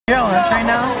We're at lunch right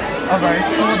now of our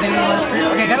school daily lunch period.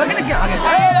 Okay, gotta look at the camera.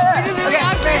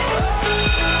 Okay.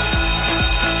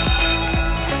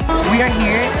 We are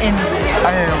here in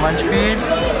our lunch period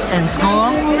in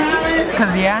school.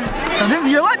 Cause yeah. So this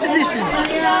is your lunch edition.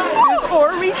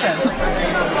 Before recess.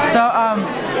 So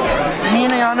me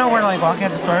and Ayana were like walking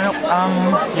at the store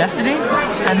yesterday.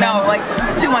 And no, like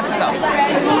 2 months ago.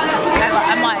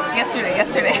 I'm like yesterday.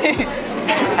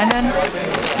 And then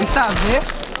we saw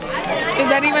this. Is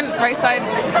that even right side?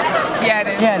 Yeah, it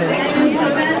is. Yeah, it is.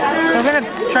 So we're gonna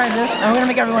try this, and we're gonna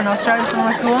make everyone else try this from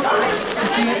our school to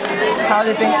see how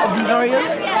they think of these Oreos.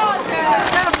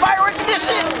 And a firework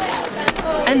edition!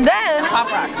 And then,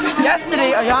 Pop Rocks.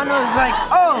 Yesterday, Ayana was like,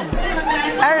 oh,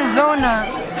 Arizona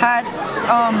had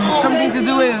something to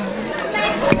do with...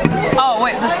 Oh,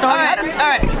 wait. The story.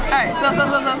 Alright. So.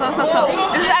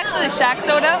 This is actually Shaq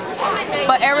soda,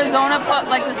 but Arizona put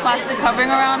like this plastic covering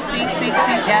around. See?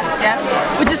 Yeah.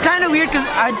 Which is kind of weird because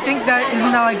I think that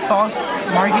isn't that like false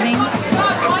marketing?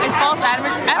 It's false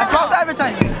advertising. False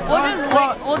advertising. We'll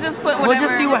just put whatever. We'll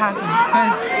just see what happens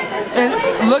because it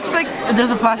looks like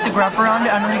there's a plastic wrap around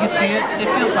it. I don't know if you can see it. It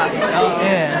feels plastic.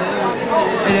 Yeah.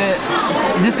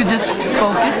 This could just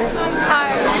focus. Hi.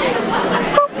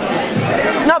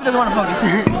 Nope, doesn't want to focus.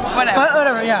 Whatever. But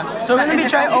whatever, yeah. So we're gonna be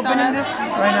trying opening this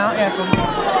right now. Yeah, it's focusing.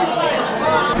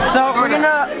 So we're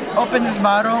gonna open this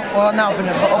bottle. Well, not open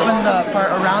it, but open the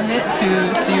part around it to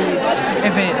see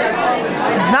if it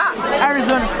is not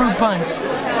Arizona fruit punch.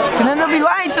 And then they'll be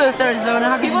lying to us,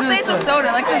 Arizona. People say it's a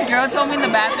soda. Like this girl told me in the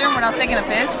bathroom when I was taking a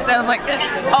piss. That I was like,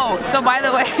 oh, so by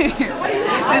the way,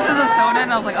 this is a soda.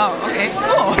 And I was like, oh, okay,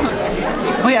 cool.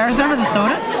 Wait, Arizona's a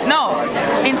soda? No,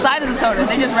 inside is a soda.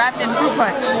 They just wrapped in fruit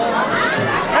punch.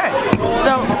 Alright,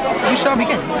 so we shall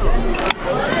begin.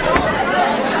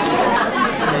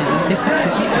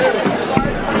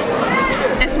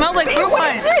 It smells like fruit punch.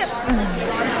 What is this?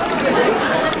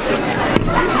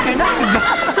 Okay, now we go.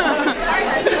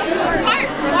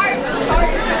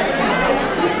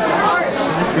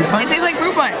 It tastes like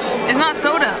fruit punch. It's not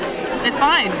soda. It's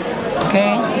fine.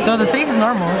 Okay, so the taste is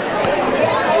normal.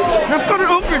 Now cut it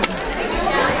open.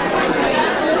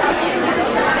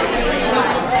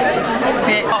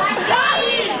 Okay. Oh.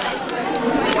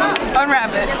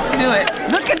 Unwrap it. Do it.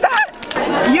 Look at that.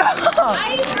 Yo. I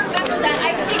remember that.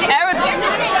 I've seen it.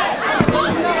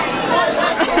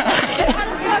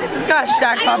 It's got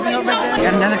Shaq popping up right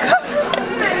there. Got another cup.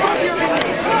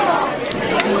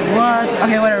 What?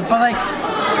 Okay, whatever. But like,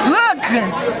 look!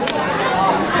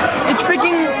 It's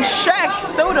freaking Shaq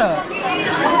soda.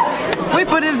 Wait,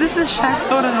 but if this is Shaq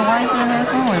soda, then why is there no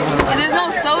soda? There's no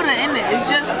soda in it. It's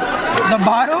just the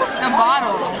bottle. The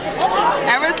bottle.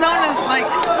 Arizona's like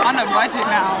on a budget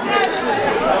now.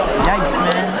 Yikes,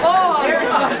 man.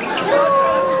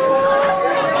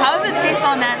 How does it taste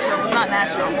all natural? It's not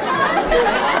natural.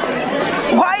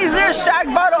 Why is there a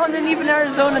Shaq bottle underneath an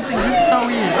Arizona thing? This is so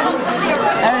weird.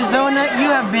 Arizona, you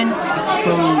have been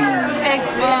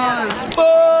exposed.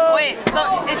 Wait, so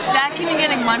is Shaq even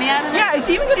getting money out of it? Yeah, is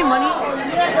he even getting money?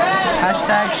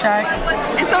 Hashtag Shaq.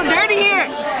 It's so dirty here.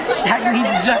 Shaq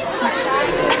needs justice.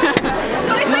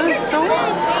 So it's like you're so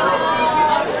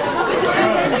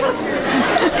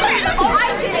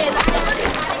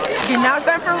Okay, now it's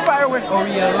time for a firework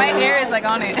Oreo. My hair is like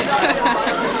on it.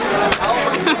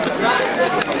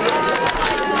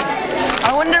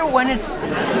 I wonder when it's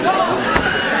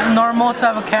normal to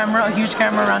have a camera, a huge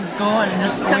camera around the school and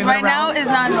just because right now is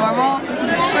not normal.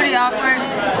 It's pretty awkward.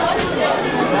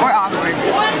 We're awkward.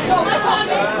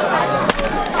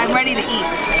 I'm ready to eat.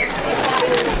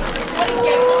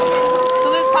 So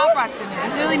there's Pop Rocks in here.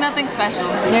 It's really nothing special.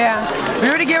 Yeah. We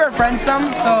already gave our friends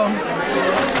some, so...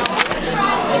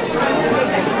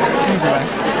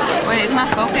 Wait, is my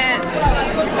focus?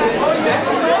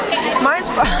 Mine's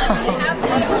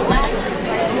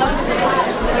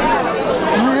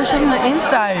oh, they're showing the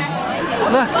inside.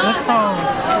 Look how...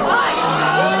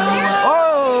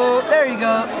 Oh, there you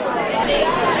go.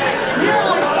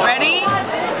 Ready?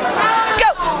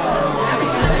 Go!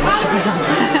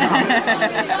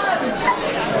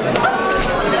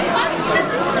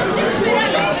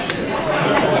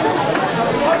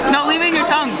 No, leave it in your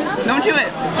tongue. Don't chew it.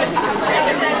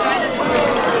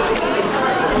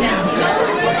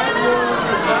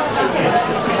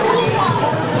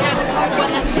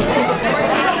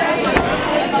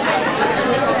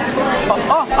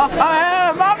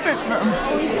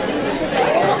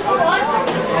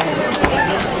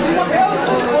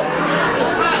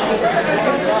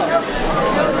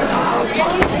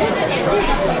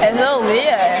 It's so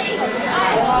weird.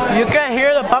 You can't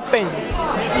hear the popping.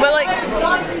 But like,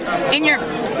 in your.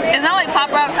 It's not like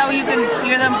Pop Rocks how you can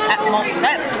hear them at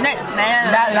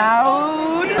That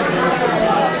loud.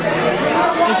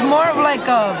 It's more of like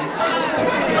an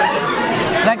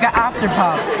after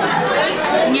pop.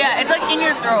 Yeah, it's like in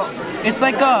your throat. It's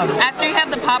like after you have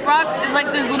the Pop Rocks, it's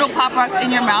like there's little Pop Rocks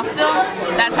in your mouth still.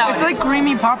 That's how it's like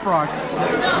creamy Pop Rocks.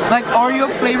 Like Oreo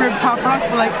flavored Pop Rocks,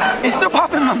 but like it's still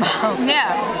popping in my mouth.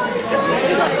 Yeah.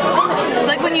 It's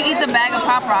like when you eat the bag of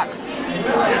Pop Rocks.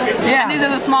 Yeah. And these are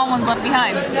the small ones left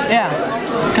behind. Yeah.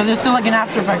 Because there's still like an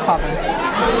after effect popping.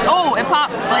 Oh, it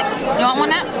popped. Like, you want one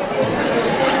now?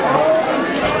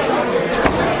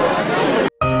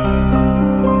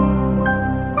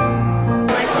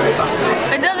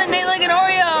 It doesn't taste like an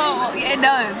Oreo. It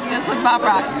does, just with Pop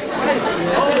Rocks.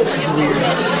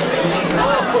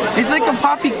 It's like a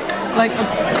poppy, like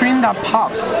a cream that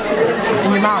pops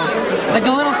in your mouth, like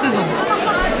a little sizzle.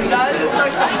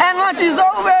 And lunch is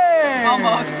over.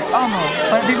 Almost,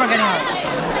 but people are getting out.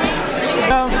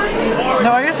 So the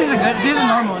Oreos are good. These are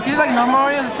normal. These are like normal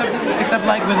Oreos, except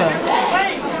like with the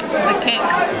kick.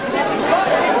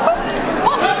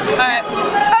 All right.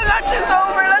 And lunch is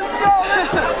over. Let's go.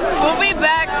 We'll be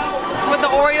back with the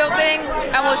Oreo thing,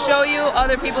 and we'll show you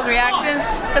other people's reactions,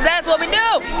 because that's what we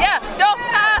do. Yeah, don't.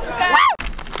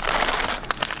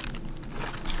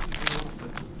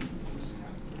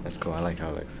 That's cool. I like how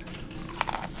it looks.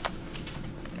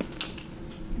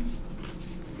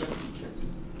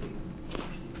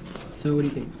 So what do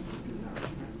you think?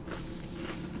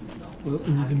 Well, it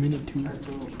needs a minute to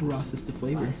process the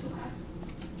flavor.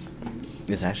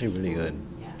 It's actually really good.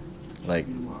 Like,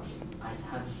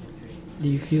 do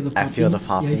you feel the popping? I feel the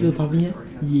popping. Yeah, you feel the popping yet?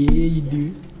 Yeah, you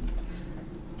do.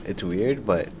 It's weird,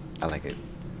 but I like it.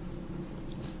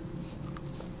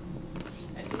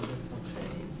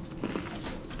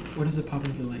 What does the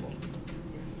popping feel like?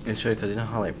 It's weird because you know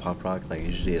how like Pop Rock like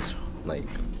usually it's like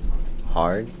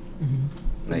hard.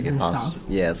 Like Is it it's soft?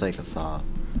 Yeah, it's like a soft.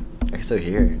 I can still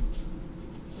hear it.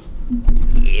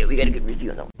 Yeah, we got a good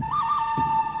review on that.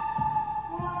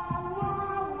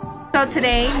 So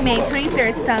today, May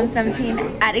 23rd, 2017,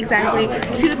 at exactly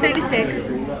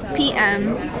 2:36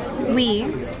 p.m., we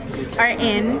are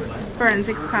in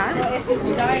forensics class.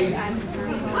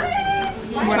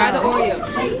 Try the Oreo.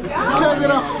 Can I get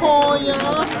a Hoya?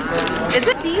 Is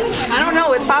it tea? I don't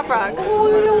know, it's Pop Rocks. I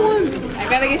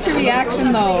gotta get your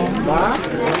reaction though.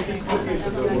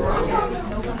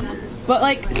 But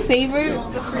like savor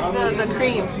the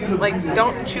cream. Like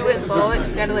don't chew it, swallow it.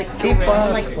 You gotta like savor it.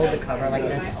 Like hold the cover like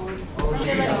this.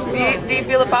 Do you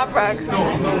feel the Pop Rocks?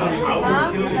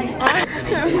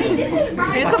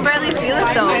 You can barely feel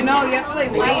it though. I know, you have to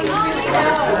like wait.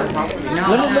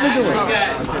 Let me do it.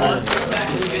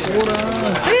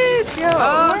 Bitch, yo.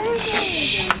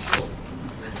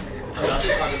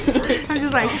 I'm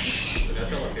just like.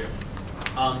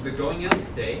 They're going out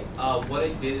today. What I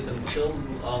did is I'm still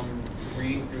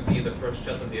reading through the first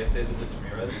chapter of the essays with the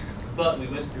Samiras, but we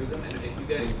went through them, and if you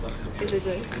guys want to see Is it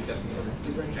good?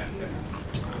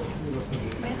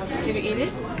 Did you eat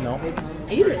it? No.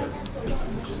 Eat it.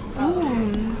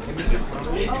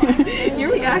 Your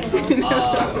reaction.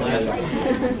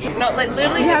 No, like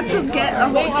literally you have to get a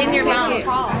whole in your mouth.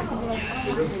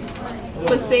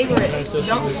 But savor it.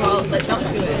 Don't swallow it. Don't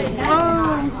chew it.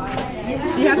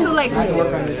 You have to like stick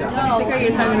out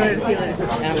your tongue in order to feel it.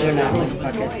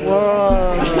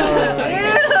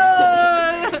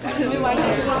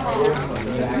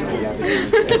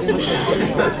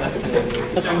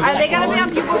 Are they gonna be on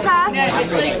people's path? Yeah,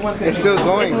 it's like It's still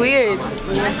going. it's weird.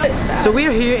 So we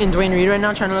are here in Dwayne Reed right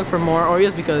now trying to look for more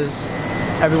Oreos because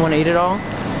everyone ate it all.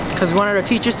 Because we wanted our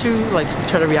teachers to like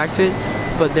try to react to it,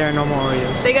 but there are no more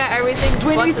Oreos. They got everything.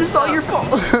 Dwayne Reed, this is all your fault.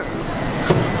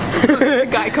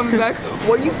 Guy coming back.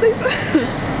 What you say? It's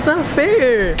not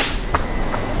fair.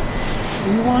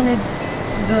 We wanted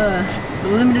the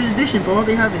limited edition, but all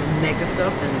they have is mega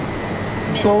stuff and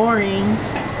boring.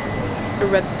 The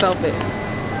red velvet.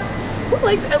 Who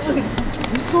likes everything?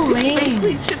 It's so lame.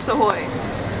 Basically Chips Ahoy.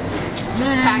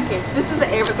 Just packaged. This is the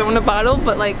Arizona in a bottle,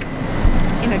 but like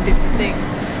in a different thing.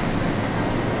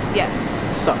 Yes.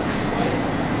 Sucks.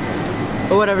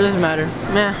 But whatever, doesn't matter.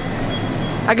 Meh.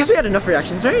 I guess we had enough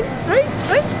reactions, right? Right?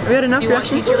 We had enough You want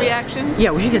reactions. teacher reactions?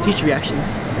 Yeah, we should get teacher reactions.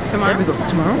 Tomorrow? There we go.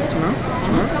 Tomorrow.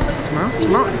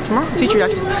 Teacher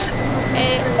reactions.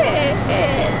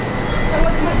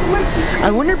 I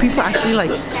wonder if people actually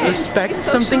like respect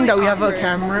something that we have a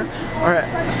camera or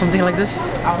something like this.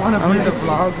 I want to be in the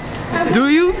vlog. Do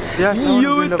you? Yes, I want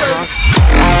to be in the vlog.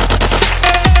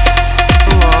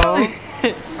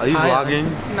 Are you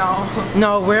vlogging? No.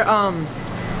 No, we're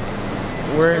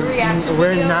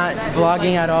we're not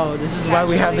vlogging at all. This is why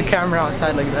we have the camera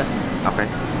outside like that. Okay.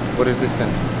 What is this then?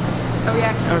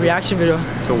 A reaction video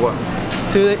To what?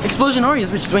 to Explosion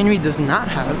Oreos, which Dwayne Reed does not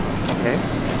have. Okay.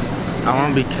 I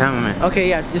want to be cameraman. Okay,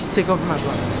 yeah, just take over my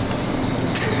vlog.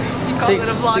 You call it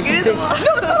a vlog. It is a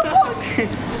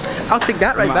vlog. I'll take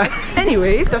that right back.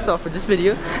 Anyways, that's all for this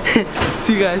video.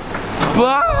 See you guys.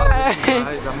 Bye.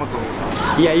 Guys, I'm gonna go.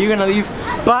 Yeah, you're gonna leave.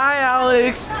 Bye,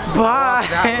 Alex. Bye.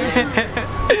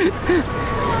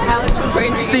 Alex from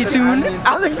Brain Reed. Stay tuned.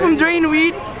 Alex from Dwayne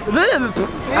Reed.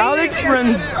 Alex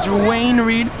from Dwayne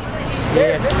Reed.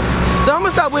 Yeah. So I'm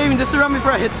gonna stop waving just around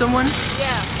before I hit someone.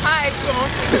 Yeah. Hi, cool.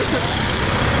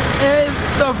 And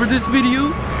that's all for this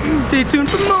video. Stay tuned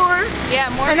for more. Yeah,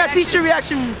 more. And that teacher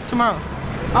reaction tomorrow.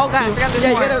 Oh god, I forgot there's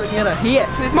more. You gotta.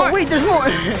 Yeah. more. Oh wait, there's more.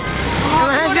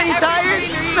 My hand's getting tired.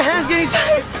 My hand's getting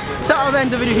tired. So I'll end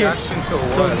the video here. Reaction to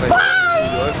So what?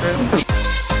 bye. Like,